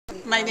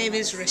My name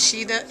is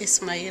Rashidah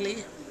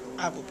Ismaili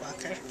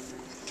Abubakar,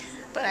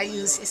 but I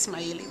use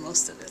Ismaili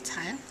most of the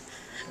time.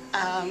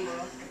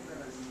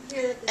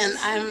 And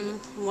I'm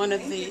one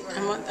of the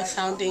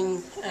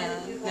founding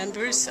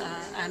members.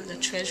 I'm the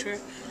treasurer.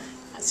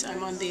 So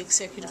I'm on the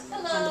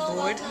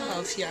board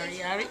of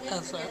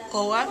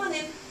OA,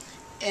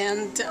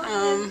 and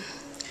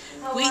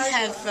we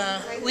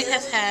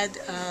have had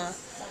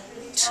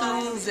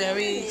two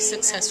very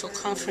successful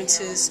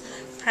conferences,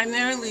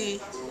 primarily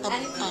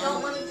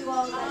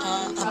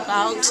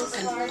about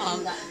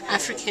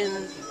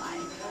African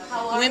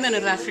women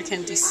of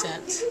African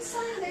descent.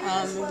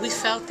 We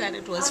felt that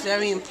it was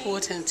very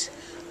important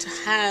to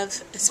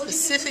have a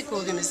specific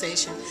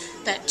organization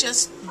that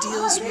just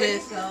deals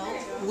with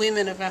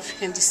women of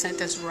African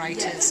descent as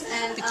writers,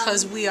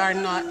 because we are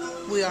not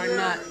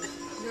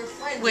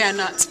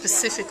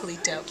specifically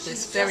dealt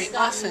with.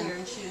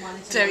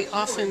 Very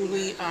often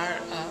we are.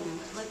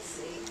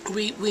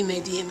 We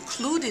may be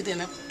included in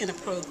a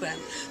program,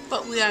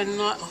 but we are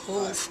not a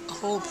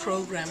whole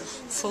program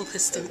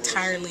focused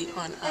entirely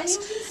on us.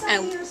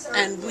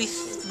 And we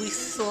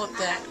thought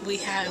that we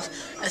have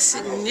a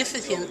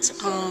significant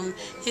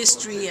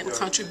history and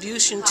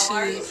contribution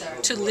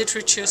to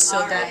literature, so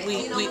that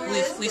we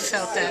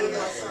felt that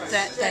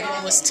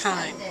it was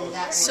time.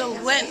 So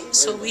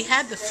we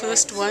had the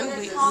first one.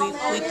 We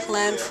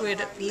planned for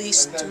it at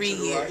least 3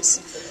 years.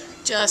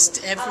 Just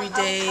every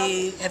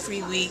day,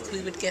 every week, we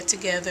would get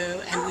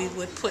together and we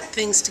would put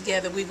things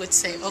together. We would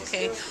say,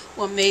 okay,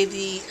 well,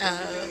 maybe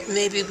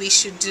we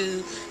should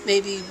do,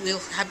 maybe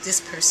we'll have this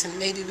person,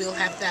 maybe we'll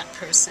have that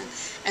person.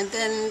 And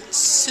then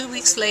 2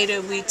 weeks later,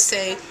 we'd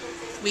say,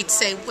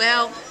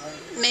 well,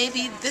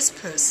 maybe this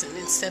person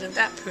instead of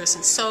that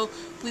person. So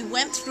we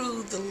went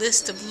through the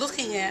list of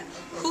looking at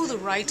who the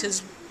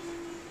writers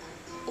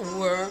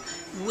were,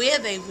 where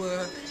they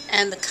were,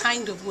 and the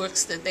kind of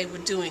works that they were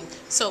doing.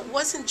 So it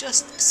wasn't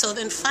just, so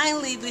then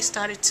finally we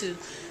started to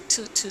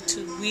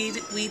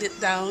weed it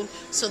down,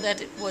 so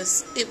that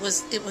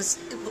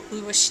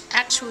we were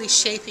actually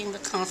shaping the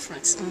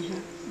conference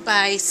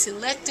by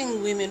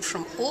selecting women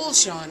from all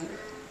genres,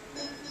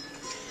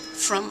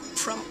 from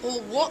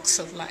all walks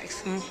of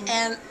life,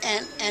 and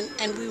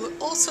we were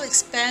also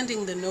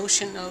expanding the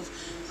notion of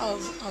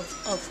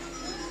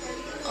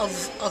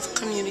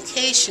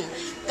communication.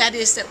 That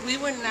is, that we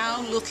were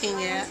now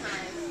looking at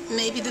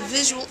maybe the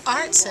visual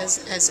arts as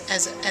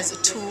a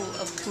tool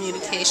of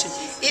communication.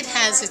 It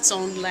has its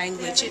own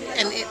language,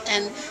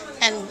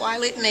 and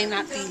while it may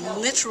not be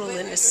literal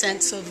in a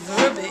sense of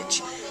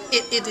verbiage,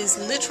 it is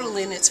literal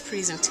in its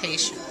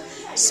presentation.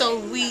 So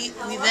we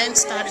then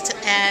started to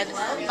add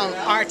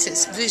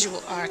artists,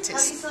 visual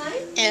artists,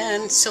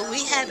 and so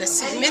we had a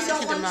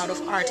significant amount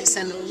of artists,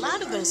 and a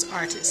lot of those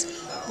artists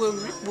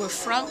were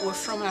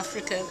from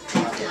Africa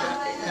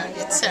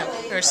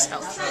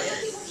herself.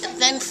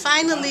 Then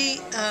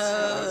finally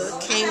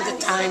came the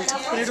time to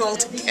put it all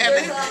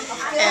together,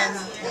 and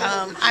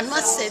I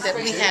must say that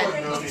we had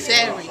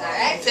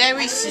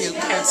very few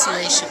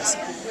cancellations.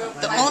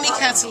 The only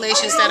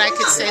cancellations that I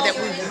could say that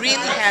we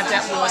really had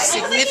that were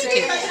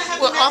significant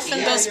were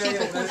often those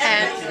people who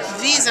had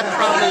visa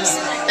problems,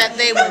 that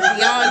they were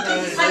beyond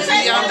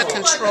the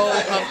control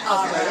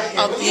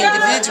of the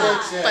individual,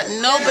 but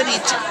nobody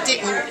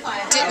didn't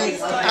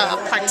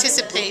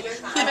participate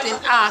who'd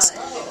been asked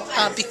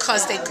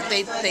because they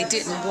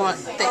didn't want,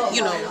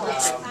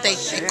 they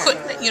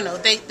couldn't,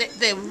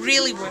 they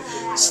really were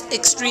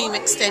extreme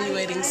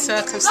extenuating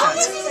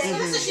circumstances.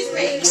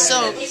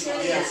 So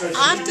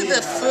after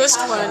the first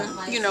one,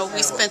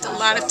 we spent a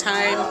lot of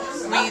time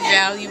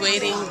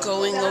reevaluating,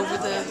 going over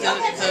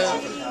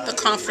the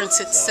conference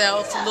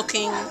itself,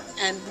 looking,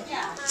 and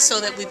so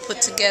that we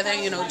put together,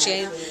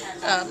 Jane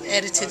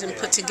edited and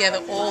put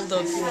together all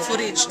the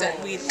footage that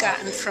we'd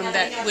gotten from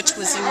that, which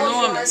was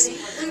enormous.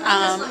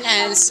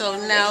 And so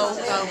now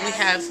we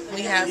have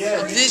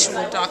a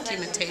visual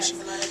documentation.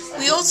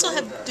 We also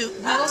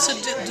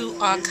do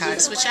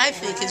archives, which I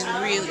think is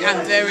really,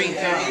 I'm very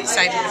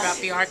excited about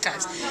the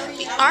archives.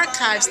 The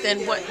archives,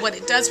 then, what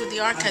it does with the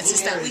archives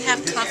is that we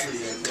have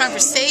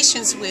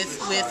conversations with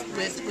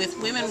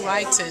women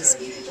writers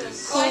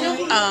who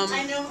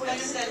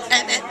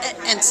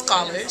and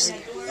scholars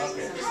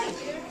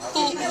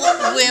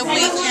where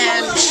we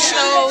can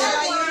show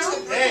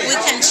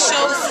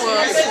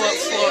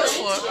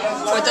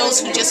for those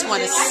who just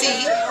want to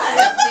see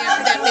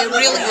that there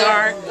really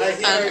are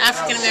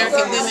African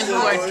women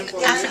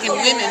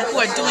who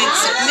are doing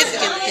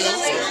significant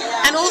things,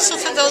 and also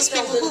for those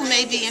people who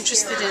may be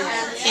interested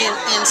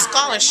in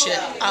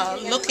scholarship,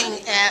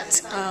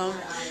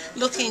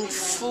 looking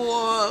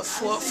for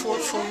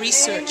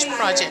research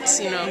projects.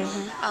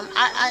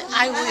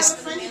 I always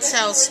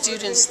tell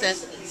students that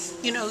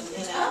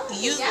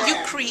you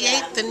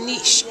create the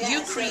niche,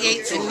 you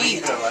create the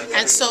need,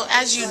 and so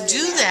as you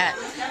do that,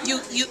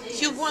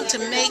 you want to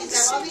make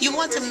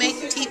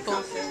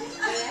people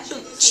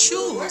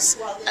choose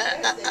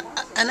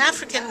an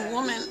African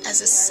woman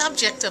as a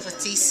subject of a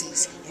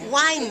thesis.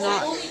 Why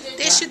not?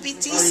 There should be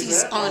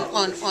theses on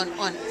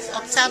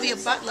Octavia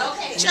Butler,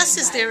 just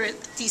as there are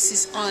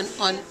theses on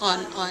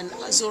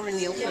Zora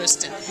Neale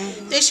Hurston.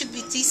 There should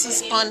be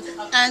theses on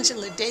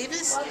Angela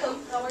Davis,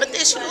 but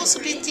there should also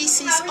be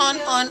theses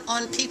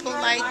on people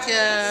like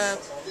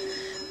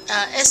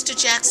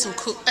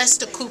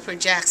Esther Cooper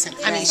Jackson.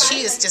 I mean,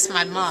 she is just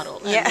my model.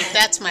 Yeah.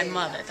 That's my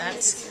mother.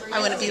 I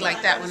want to be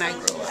like that when I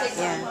grow up.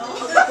 Yeah.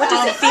 What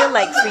does it feel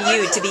like for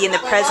you to be in the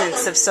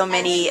presence of so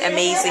many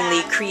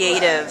amazingly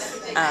creative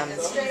and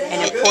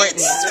important?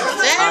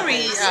 It's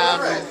very.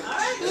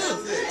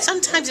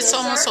 Sometimes it's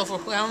almost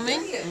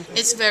overwhelming.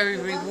 It's very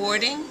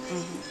rewarding.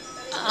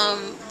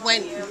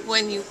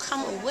 When you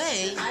come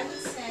away,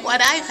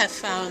 what I have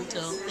found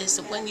though is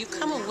that when you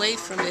come away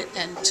from it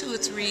and 2 or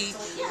 3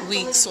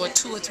 weeks or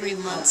 2 or 3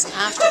 months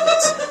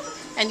afterwards,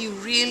 and you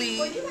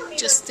really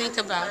just think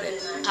about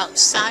it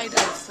outside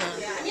of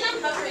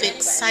the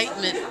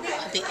excitement,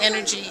 the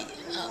energy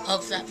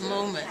of that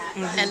moment,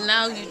 and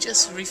now you're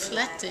just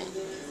reflecting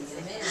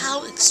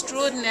how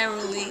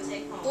extraordinarily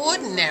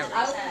ordinary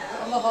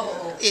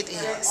it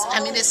is. I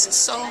mean, it's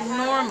so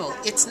normal.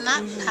 It's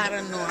not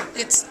paranormal.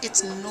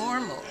 It's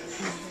normal.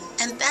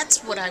 And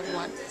that's what I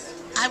want.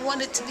 I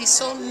want it to be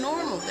so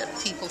normal that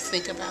people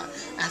think about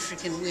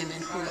African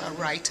women who are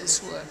writers,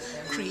 who are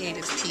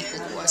creative people,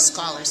 who are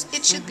scholars.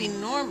 It should be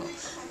normal.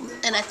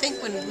 And I think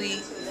when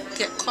we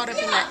get caught up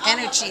in that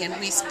energy and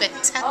we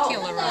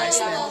spectacularize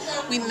them,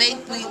 we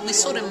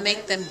sort of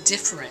make them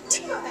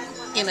different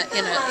in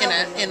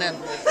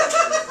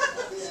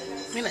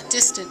a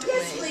distant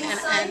way.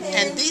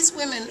 And these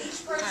women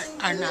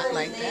are not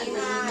like that.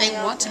 They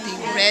want to be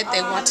read,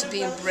 they want to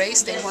be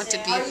embraced, they want to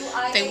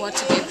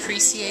be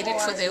appreciated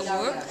for their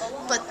work.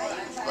 But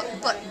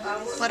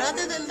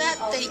other than that,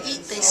 they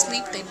eat, they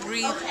sleep, they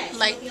breathe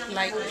like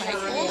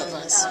all of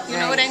us. You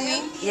know what I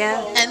mean?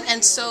 Yeah.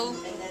 And so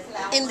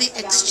in the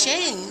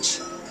exchange,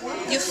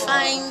 you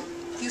find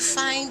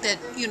that,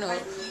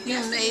 you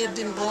may have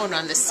been born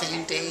on the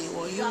same day,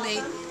 or you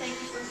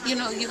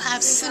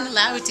have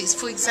similarities.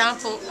 For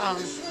example,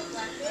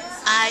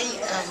 I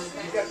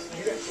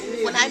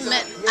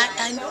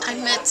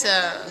met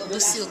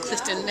Lucille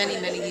Clifton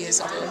many years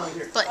ago.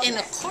 But in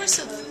the course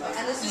of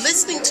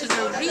listening to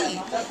her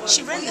read,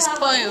 she read this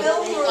poem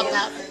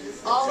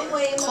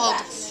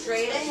called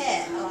Straight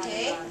Ahead.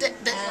 Okay.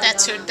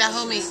 That's her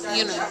Dahomey,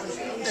 and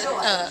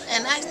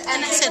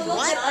I said,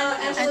 what?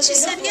 And she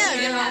said,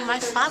 yeah, my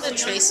father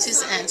traced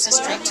his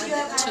ancestry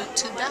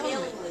to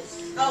Dahomey.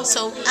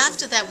 So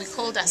after that, we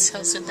called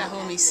ourselves the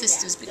Dahomey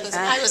Sisters, because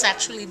I was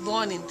actually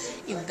born in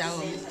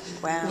Dahomey,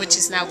 wow, which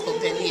is now called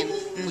Benin,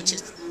 which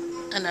is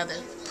another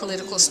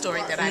political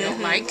story that I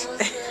don't like.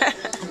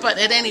 But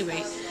at any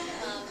rate,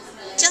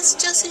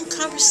 just in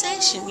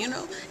conversation,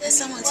 and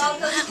someone said,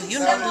 wow,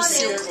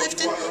 Lucille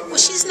Clifton? Well,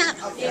 she's not,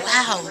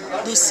 wow,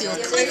 Lucille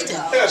Clifton.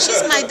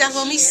 She's my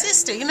Dahomey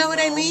sister, you know what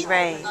I mean?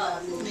 Right.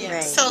 Yeah.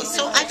 Right.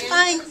 So I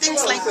find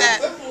things like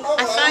that.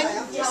 I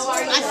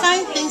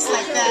find things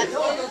like that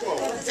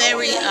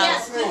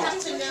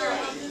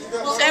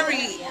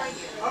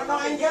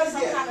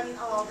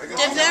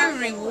they're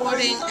very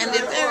rewarding, and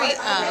they're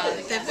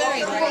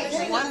very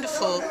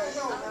wonderful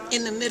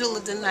in the middle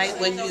of the night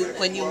when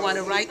you want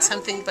to write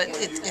something, but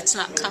it's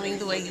not coming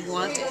the way you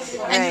want it,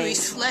 and you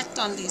reflect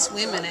on these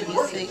women and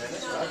you think,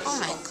 oh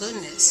my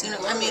goodness,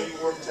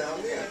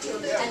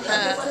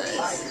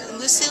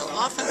 Lucille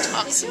often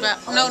talks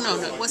about, no,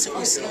 it wasn't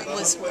Lucille, it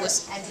was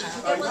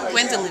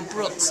Gwendolyn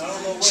Brooks.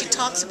 She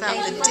talks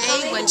about the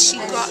day when she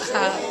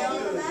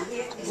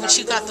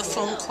got the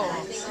phone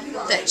call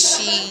that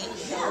she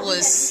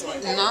was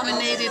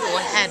nominated or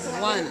had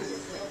won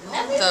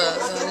the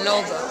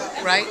Nobel,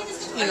 right?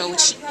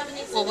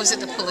 Or was it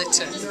the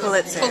Pulitzer?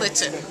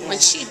 Pulitzer. When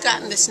she'd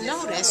gotten this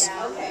notice,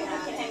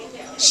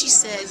 she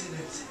said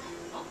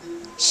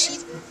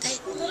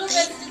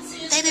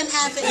they didn't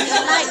have any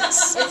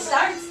lights.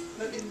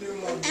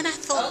 And I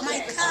thought,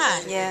 my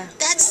God, yeah,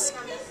 that's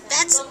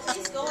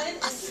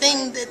a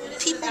thing that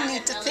people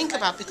need to think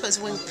about, because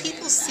when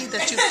people see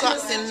that you've got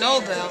the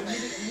Nobel,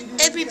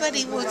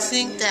 everybody would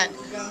think that,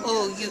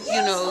 or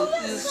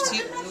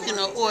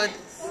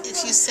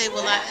if you say,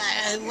 well,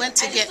 I went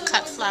to get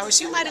cut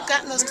flowers, you might have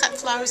gotten those cut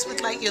flowers with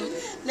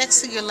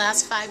next to your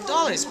last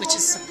 $5, which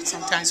is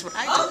sometimes what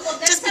I do.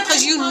 Just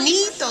because you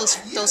need those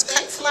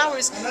cut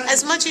flowers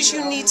as much as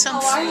you need some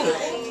food.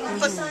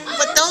 But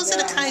those are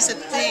the kinds of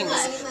things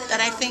that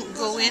I think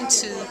go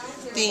into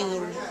being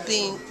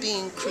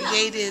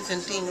creative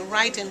and being a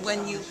writer. And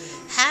when you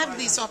have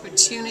these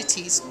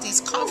opportunities,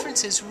 these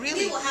conferences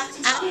really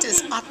act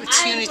as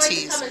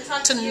opportunities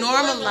to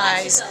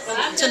normalize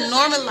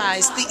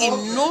the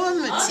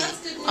enormity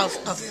of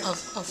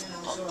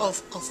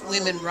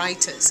women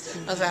writers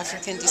of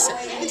African descent.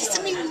 It's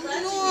an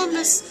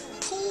enormous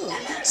pool.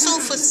 So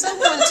for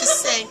someone to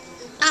say,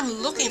 I'm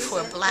looking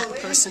for a black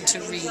person to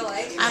read,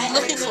 I'm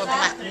looking for a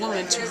black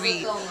woman to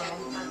read,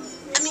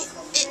 I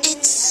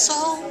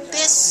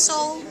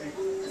so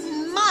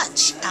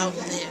much out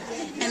there.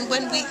 And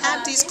when we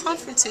have these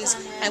conferences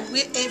and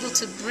we're able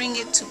to bring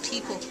it to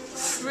people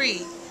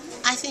free,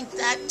 I think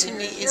that to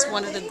me is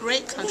one of the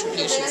great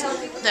contributions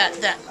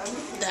that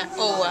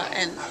OA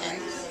and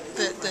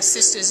the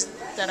sisters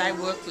that I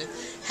work with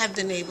have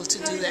been able to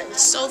do. That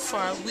so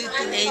far we've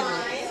been able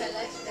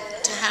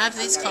to have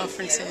these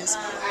conferences,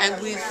 and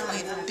we've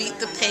beat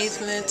the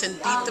pavement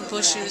and beat the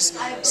bushes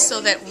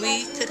so that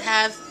we could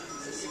have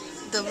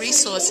the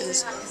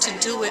resources to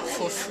do it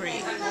for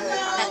free,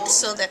 and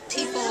so that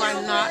people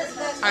are not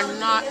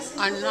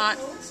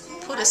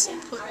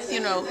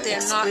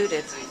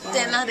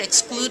they're not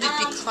excluded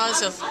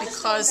because of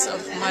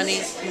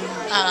money,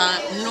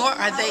 nor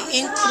are they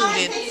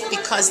included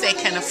because they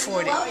can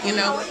afford it.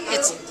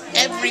 It's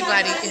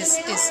everybody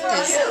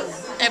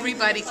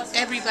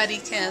everybody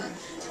can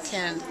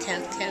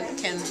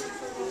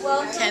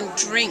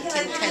drink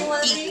and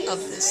can eat of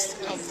this.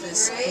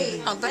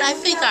 But I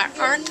think our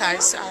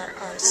archives are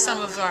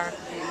some of our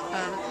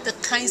the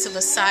kinds of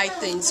aside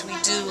things we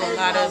do. A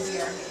lot of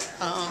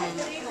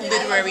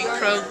literary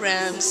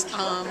programs.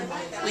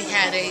 We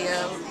had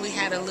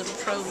a little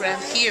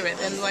program here at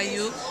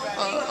NYU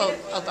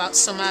about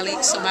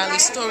Somali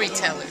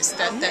storytellers.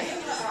 That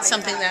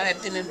something that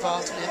I've been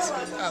involved with,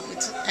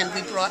 and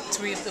we brought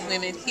 3 of the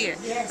women here.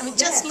 I mean,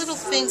 just little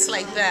things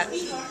like that.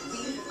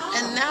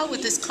 And now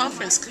with this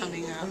conference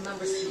coming up,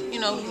 we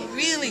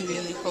really,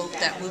 really hope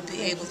that we'll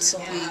be able to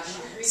be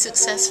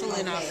successful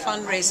in our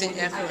fundraising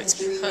efforts,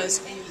 because,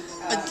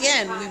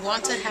 again, we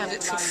want to have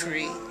it for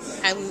free,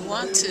 and we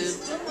want to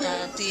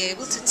be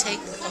able to take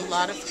a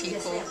lot of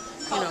people,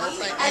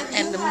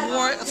 and the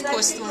more, of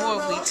course, the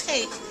more we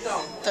take,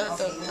 the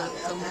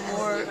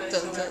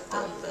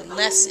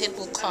less it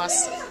will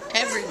cost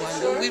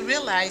everyone. And we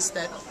realize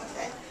that,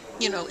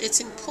 it's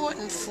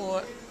important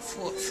for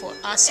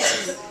us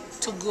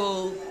to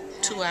go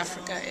to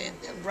Africa,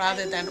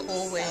 rather than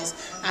always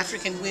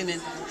African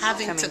women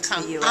having to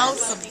come out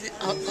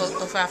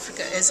of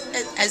Africa as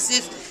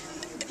if,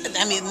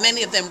 I mean,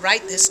 many of them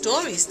write their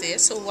stories there,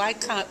 so why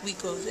can't we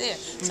go there?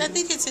 So I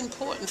think it's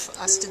important for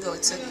us to go.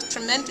 It's a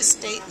tremendous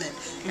statement,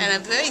 and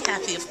I'm very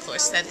happy, of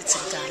course, that it's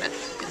in Ghana,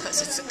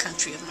 because it's the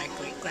country of my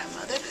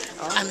great-grandmother.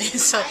 I mean,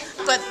 so,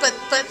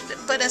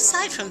 but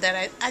aside from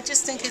that, I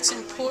just think it's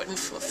important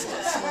for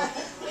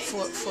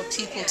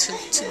people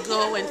to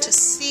go and to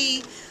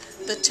see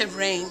the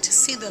terrain, to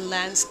see the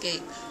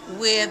landscape,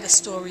 where the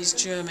stories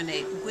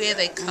germinate, where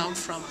they come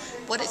from,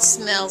 what it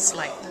smells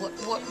like,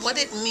 what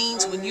it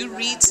means when you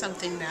read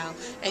something now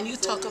and you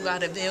talk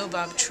about a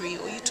baobab tree,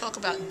 or you talk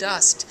about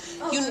dust.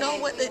 You know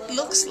what it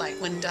looks like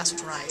when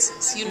dust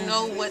rises. You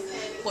know what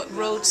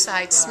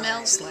roadside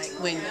smells like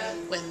when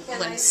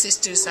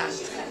sisters are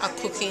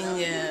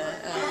cooking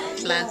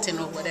plantain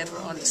or whatever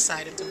on the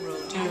side of the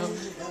road.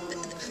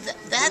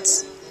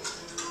 That's,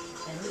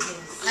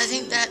 I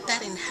think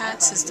that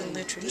enhances the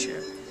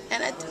literature,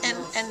 and I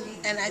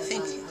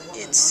think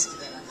it's,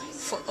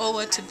 for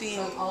OA to be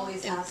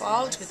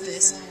involved with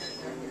this,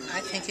 I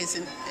think is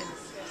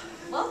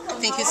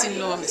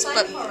enormous.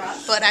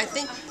 But I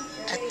think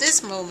at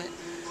this moment,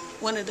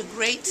 one of the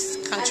great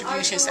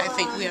contributions I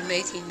think we are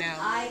making now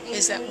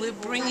is that we're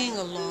bringing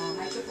along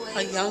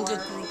a younger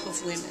group of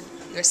women,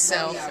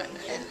 yourself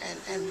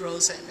and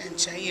Rosa and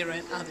Jaira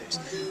and others.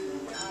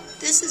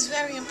 This is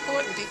very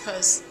important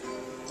because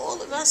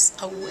all of us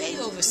are way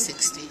over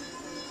 60.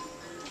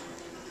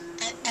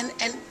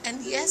 And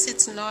yes,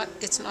 it's not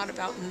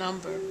about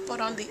number,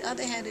 but on the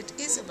other hand, it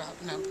is about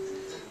number,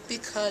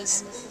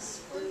 because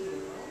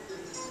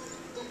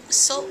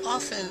so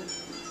often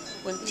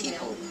when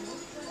people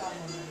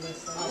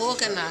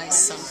organize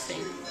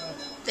something,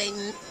 they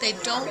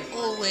don't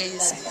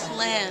always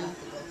plan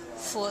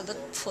for the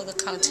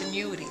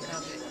continuity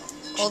of it.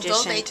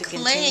 Although they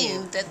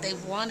claim that they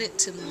want it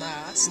to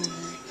last,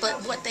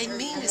 but what they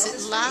mean is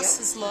it lasts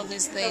as long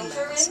as they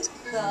last.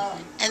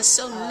 And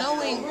so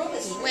knowing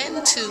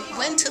when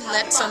to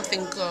let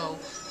something go,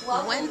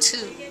 when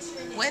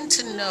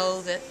to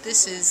know that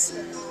this is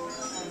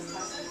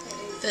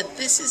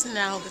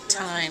now the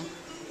time,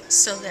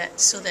 so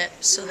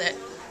that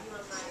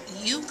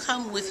you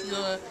come with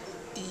your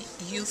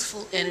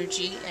youthful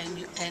energy and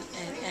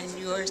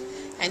your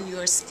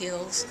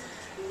skills,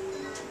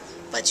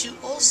 but you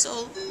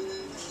also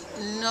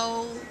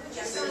know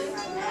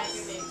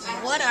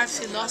what our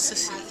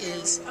philosophy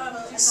is,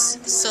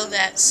 so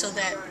that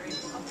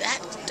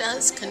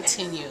does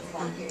continue.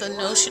 The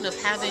notion of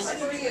having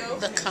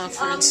the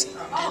conference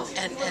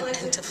and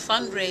to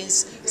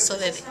fundraise so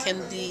that it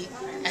can be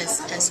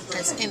as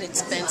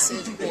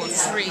inexpensive or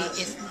free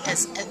if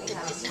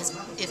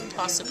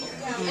possible.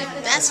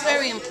 That's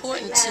very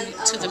important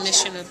to the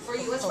mission of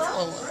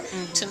OA,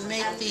 to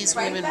make these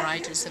women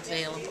writers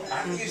available,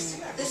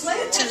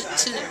 to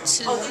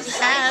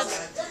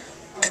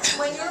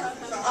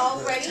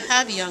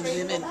have young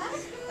women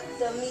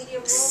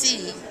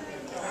see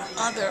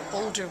other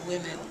older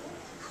women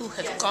who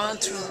have gone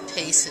through the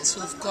paces,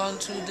 who've gone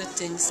through the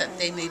things that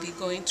they may be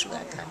going through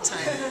at that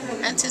time,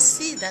 and to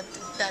see that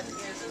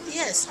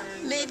yes,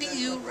 maybe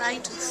you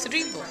write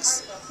 3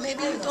 books,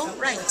 maybe you don't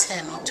write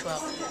 10 or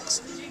 12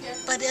 books,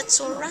 but it's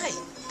all right,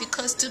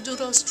 because to do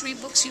those 3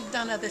 books, you've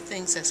done other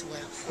things as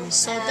well.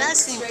 So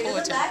that's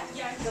important,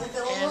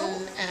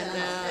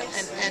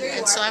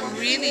 and so I'm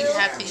really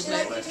happy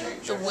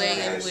with the way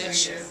in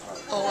which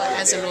OA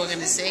as an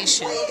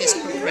organization is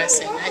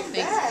progressing. I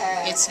think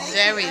it's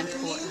very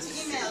important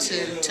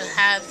to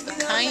have the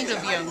kind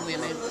of young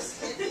women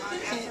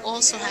who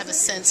also have a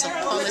sense of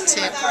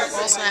politics,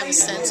 who also have a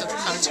sense of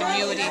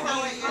continuity,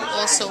 who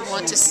also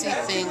want to see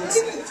things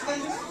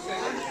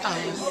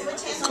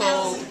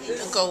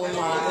go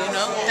along. You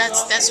know,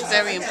 that's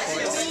very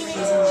important.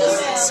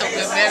 So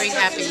we're very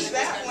happy,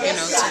 you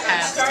know, to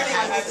have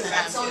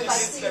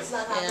this.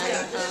 And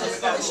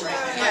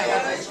yeah,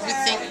 we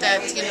think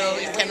that, you know,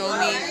 it can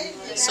only,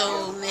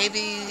 so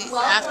maybe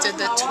after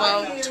the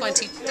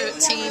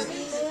 2013,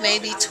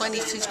 maybe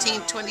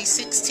 2015,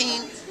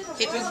 2016,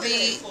 it will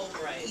be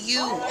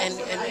you and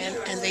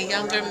the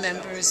younger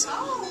members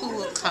who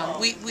will come.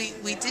 We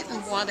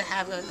didn't want to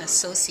have an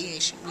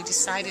association. We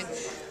decided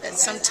that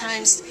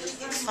sometimes,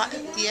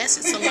 yes,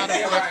 it's a lot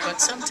of work,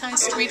 but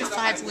sometimes 3 to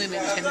 5 women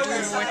can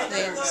do more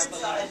things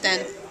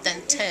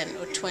than 10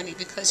 or 20,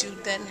 because you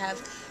then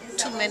have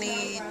too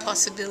many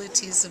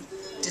possibilities of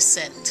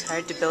dissent. It's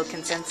hard to build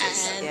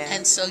consensus.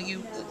 And so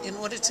you, in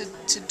order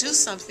to do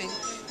something,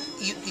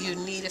 you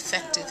need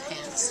effective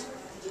hands.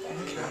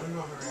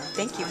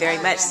 Thank you very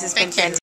much. This has been fantastic.